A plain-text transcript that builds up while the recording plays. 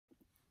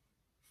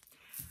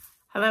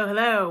Hello,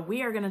 hello.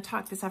 We are going to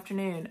talk this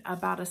afternoon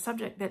about a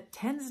subject that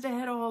tends to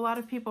hit a whole lot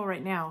of people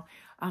right now,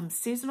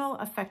 seasonal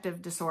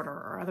affective disorder,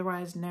 or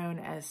otherwise known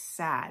as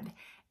SAD.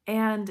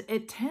 And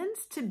it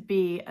tends to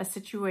be a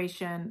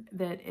situation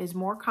that is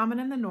more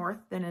common in the north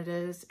than it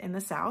is in the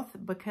south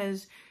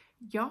because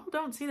y'all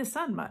don't see the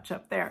sun much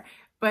up there.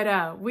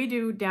 But we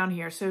do down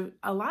here. So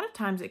a lot of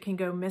times it can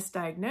go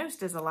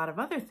misdiagnosed as a lot of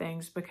other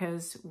things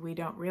because we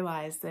don't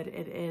realize that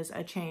it is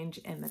a change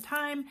in the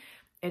time.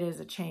 It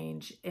is a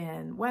change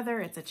in weather.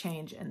 It's a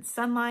change in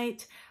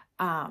sunlight.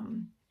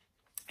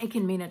 It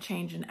can mean a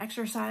change in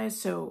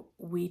exercise. So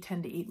we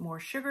tend to eat more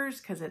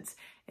sugars because it's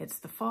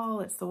the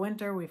fall, it's the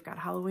winter. We've got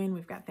Halloween,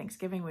 we've got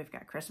Thanksgiving, we've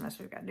got Christmas,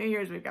 we've got New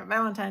Year's, we've got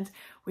Valentine's.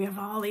 We have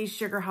all these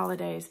sugar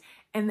holidays.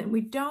 And then we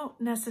don't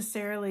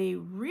necessarily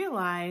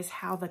realize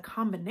how the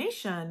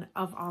combination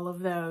of all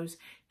of those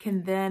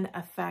can then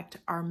affect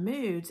our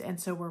moods. And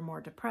so we're more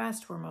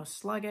depressed, we're most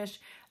sluggish.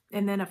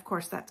 And then, of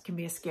course, that can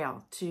be a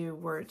scale to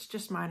where it's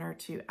just minor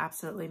to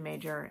absolutely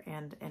major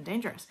and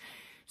dangerous.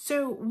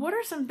 So what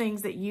are some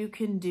things that you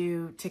can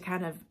do to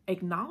kind of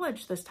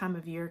acknowledge this time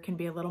of year can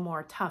be a little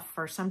more tough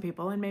for some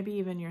people and maybe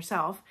even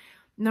yourself?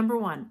 Number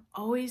one,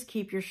 always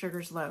keep your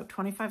sugars low.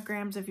 25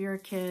 grams if you're a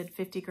kid,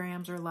 50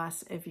 grams or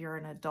less if you're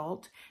an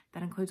adult.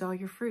 That includes all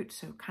your fruit.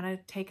 So kind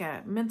of take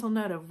a mental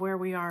note of where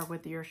we are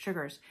with your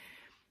sugars.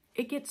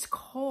 It gets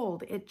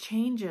cold, it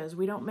changes.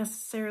 We don't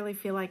necessarily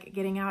feel like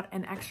getting out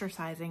and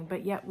exercising,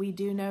 but yet we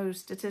do know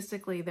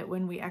statistically that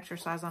when we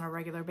exercise on a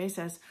regular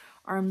basis,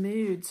 our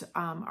moods,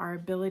 our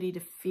ability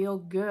to feel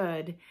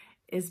good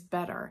is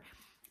better.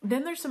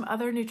 Then there's some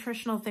other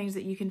nutritional things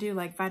that you can do,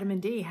 like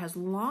vitamin D has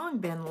long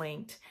been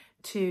linked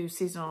to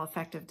seasonal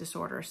affective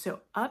disorder.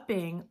 So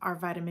upping our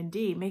vitamin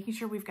D, making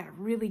sure we've got a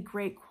really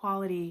great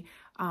quality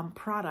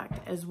product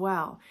as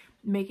well,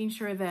 making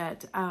sure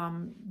that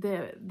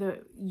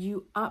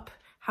you up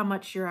how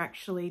much you're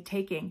actually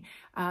taking.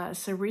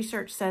 So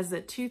research says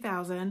that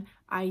 2,000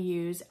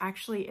 IUs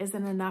actually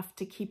isn't enough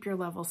to keep your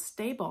levels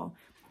stable.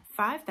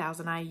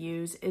 5,000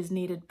 IUs is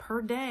needed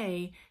per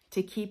day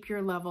to keep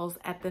your levels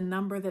at the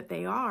number that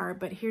they are.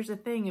 But here's the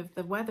thing, if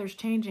the weather's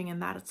changing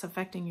and that's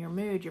affecting your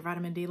mood, your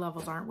vitamin D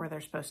levels aren't where they're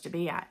supposed to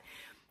be at.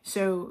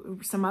 So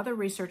some other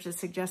research is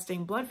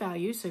suggesting blood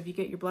values. So if you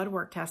get your blood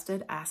work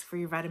tested, ask for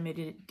your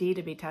vitamin D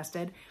to be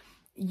tested.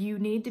 You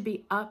need to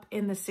be up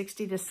in the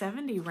 60 to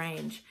 70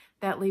 range.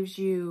 That leaves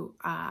you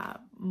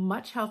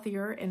much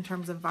healthier in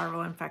terms of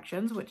viral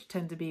infections, which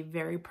tend to be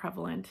very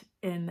prevalent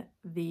in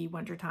the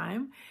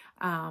wintertime.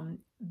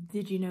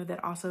 Did you know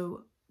that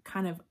also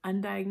kind of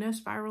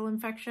undiagnosed viral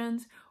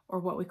infections, or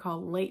what we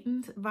call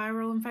latent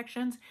viral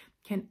infections,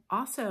 can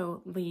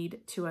also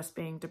lead to us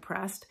being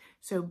depressed?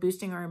 So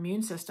boosting our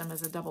immune system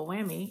is a double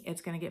whammy.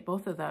 It's going to get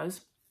both of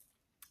those.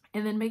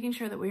 And then making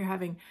sure that we're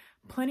having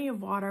plenty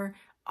of water,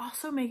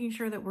 also making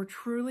sure that we're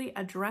truly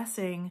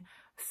addressing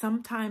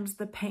sometimes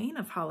the pain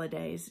of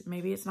holidays.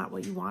 Maybe it's not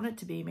what you want it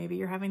to be. Maybe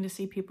you're having to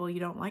see people you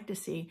don't like to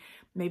see.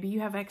 Maybe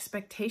you have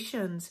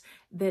expectations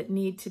that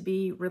need to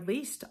be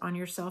released on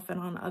yourself and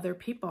on other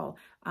people.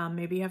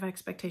 Maybe you have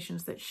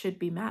expectations that should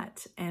be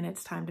met, and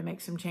it's time to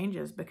make some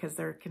changes because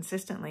they're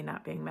consistently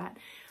not being met.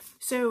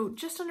 So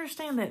just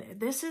understand that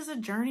this is a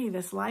journey.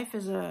 This life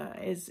is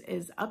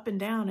up and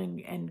down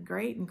and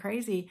great and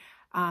crazy.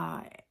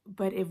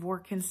 But if we're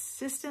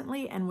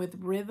consistently and with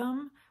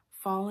rhythm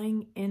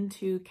falling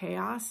into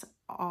chaos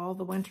all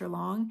the winter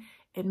long,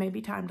 it may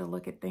be time to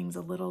look at things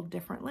a little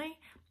differently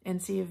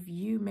and see if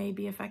you may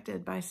be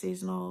affected by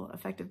seasonal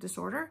affective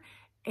disorder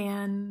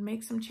and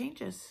make some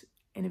changes.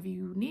 And if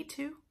you need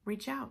to,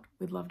 reach out.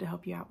 We'd love to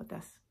help you out with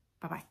this.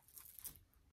 Bye-bye.